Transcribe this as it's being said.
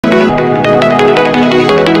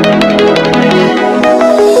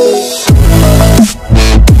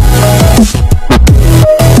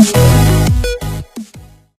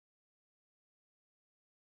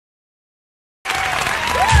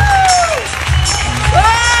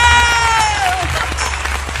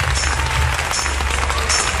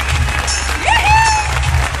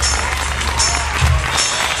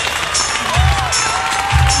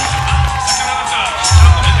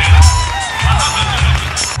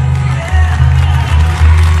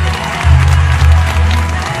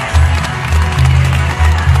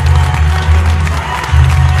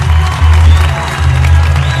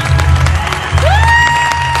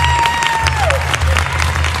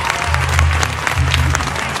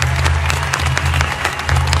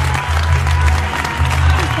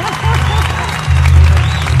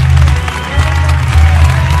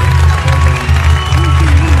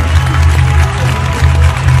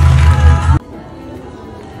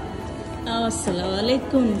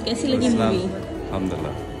अस्सलामुअलैकुम, कैसी लगी movie?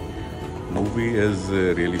 Alhamdulillah. Movie is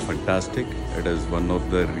really fantastic. It is one of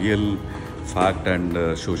the real fact and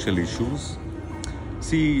social issues.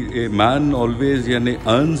 See, a man always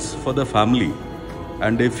earns for the family,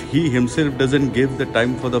 and if he himself doesn't give the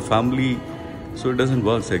time for the family, so it doesn't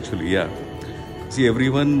work actually. Yeah. See,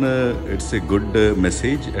 everyone, it's a good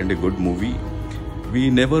message and a good movie. We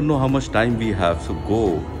never know how much time we have, so go.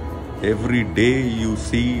 Every day you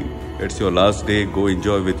see it's your last day, go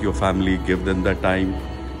enjoy with your family, give them the time.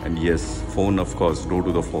 And yes, phone of course, no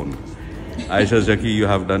to the phone. Ayesha Zaki, you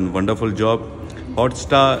have done wonderful job.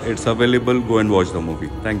 Hotstar, it's available, go and watch the movie.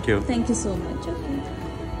 Thank you. Thank you so much. Okay.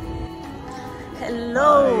 Hello,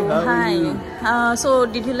 hi. So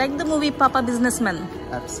did you like the movie Papa Businessman?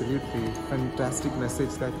 Absolutely, fantastic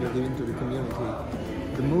message that you're giving to the community.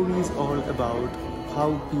 The movie is all about how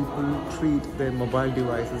people treat their mobile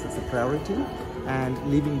devices as a priority and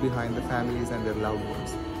leaving behind the families and their loved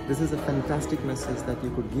ones. This is a fantastic message that you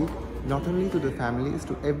could give not only to the families,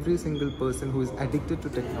 to every single person who is addicted to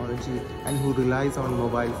technology and who relies on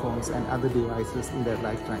mobile phones and other devices in their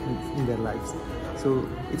lifetime, in their lives. So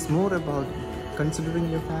it's more about considering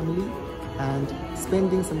your family and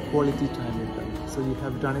spending some quality time with them. So you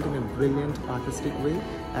have done it in a brilliant artistic way,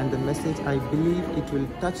 and the message, I believe it will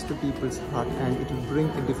touch the people's heart and it will bring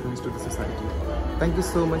a difference to the society. Thank you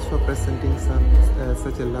so much for presenting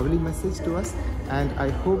such a lovely message to us, and I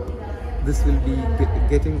hope this will be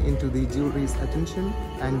getting into the jury's attention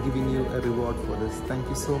and giving you a reward for this. Thank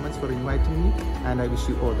you so much for inviting me, and I wish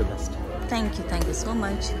you all the best. Thank you so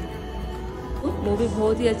much. Movie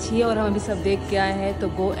बहुत ही अच्छी है और हम अभी सब देख के आए हैं, तो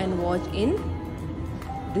go and watch in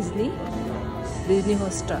Disney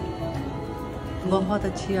Hotstar. बहुत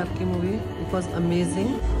अच्छी है आपकी मूवी, इट वॉज अमेजिंग।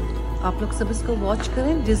 आप लोग सब इसको वॉच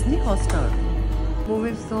करें, Disney Hotstar.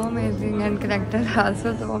 Movie is so amazing and character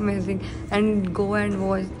also so amazing, and go and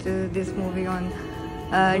watch this movie on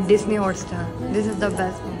Disney Hotstar. This is the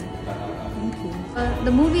best movie. Thank you.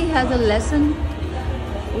 The movie has a lesson.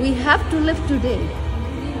 We have to live today.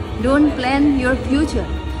 Don't plan your future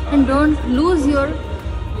and don't lose your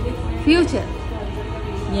future.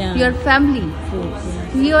 Yeah. Your family.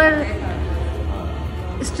 You are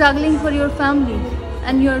struggling for your family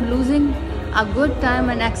and you are losing a good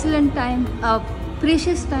time, an excellent time, a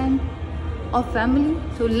precious time of family.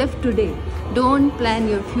 So live today. Don't plan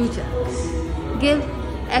your future. Give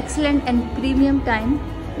excellent and premium time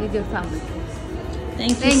with your family.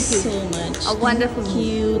 Thank you so much. A wonderful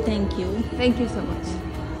movie. Thank you. Thank you so much.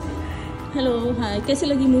 Hello, हाय, कैसी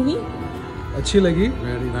लगी movie? अच्छी लगी,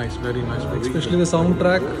 very nice movie. especially the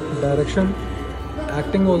soundtrack, direction,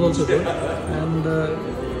 acting was also good, and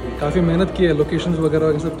काफ़ी मेहनत की है, locations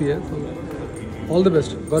वगैरह सब की है, तो all the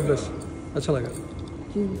best, God bless, अच्छा लगा।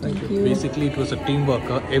 Thank you. Basically, it was a teamwork.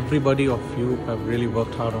 Everybody of you have really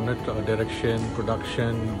worked hard on it. Direction,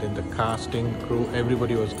 production, then the casting, crew,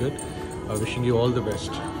 everybody was good. Wishing you all the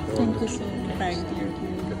best. Thank you so much. Thank you.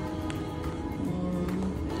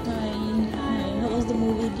 How was the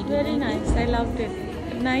movie? Very nice. I loved it.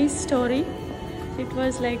 Nice story. It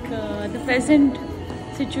was like the present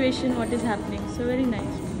situation, what is happening. So very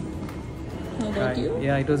nice. How about you?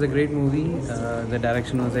 Yeah, it was a great movie. The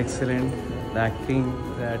direction was excellent. The acting,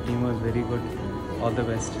 the team was very good. All the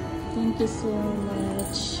best. Thank you so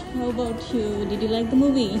much. How about you? Did you like the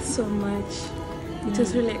movie? So much. It was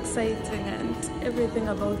really exciting, and everything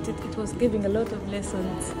about it. It was giving a lot of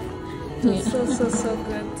lessons. It was so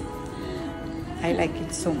good. I like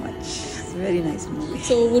it so much. It's a very nice movie.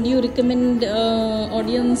 So would you recommend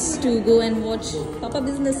audience to go and watch Papa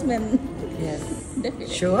Businessman? Yes.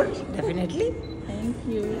 Definitely. Sure, definitely. Thank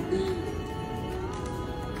you.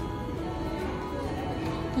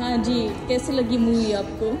 हाँ जी, कैसे लगी movie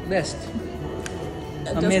आपको? Best.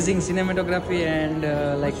 Amazing cinematography and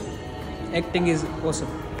like acting is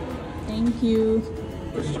awesome. Thank you.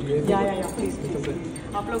 Yeah, please.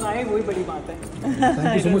 आप लोग आए वही बड़ी बात है.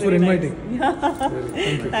 Thank you so much for inviting.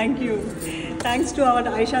 Thank you. Thanks to our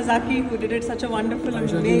Ayesha Zaki who did it such a wonderful,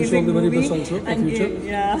 Ayesha, amazing the very movie. best also for And future.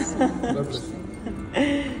 yeah. God bless.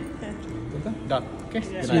 Done. Okay.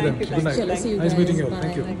 See you then. Good night. Nice meeting you all.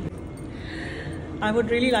 Thank you. I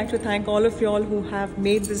would really like to thank all of you all who have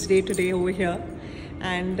made this day today over here.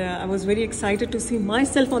 And I was very excited to see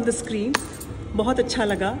myself on the screen. बहुत अच्छा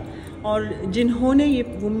लगा. और जिन्होंने ये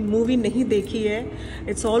movie नहीं देखी है,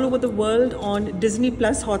 it's all over the world on Disney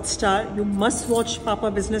Plus Hotstar. You must watch Papa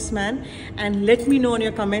Businessman and let me know in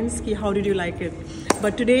your comments ki how did you like it.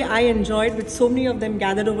 But today I enjoyed with so many of them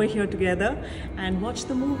gathered over here together and watched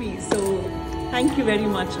the movie. So thank you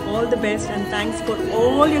very much. All the best and thanks for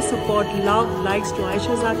all your support, love, likes to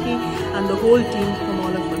Ayesha Zaki and the whole team.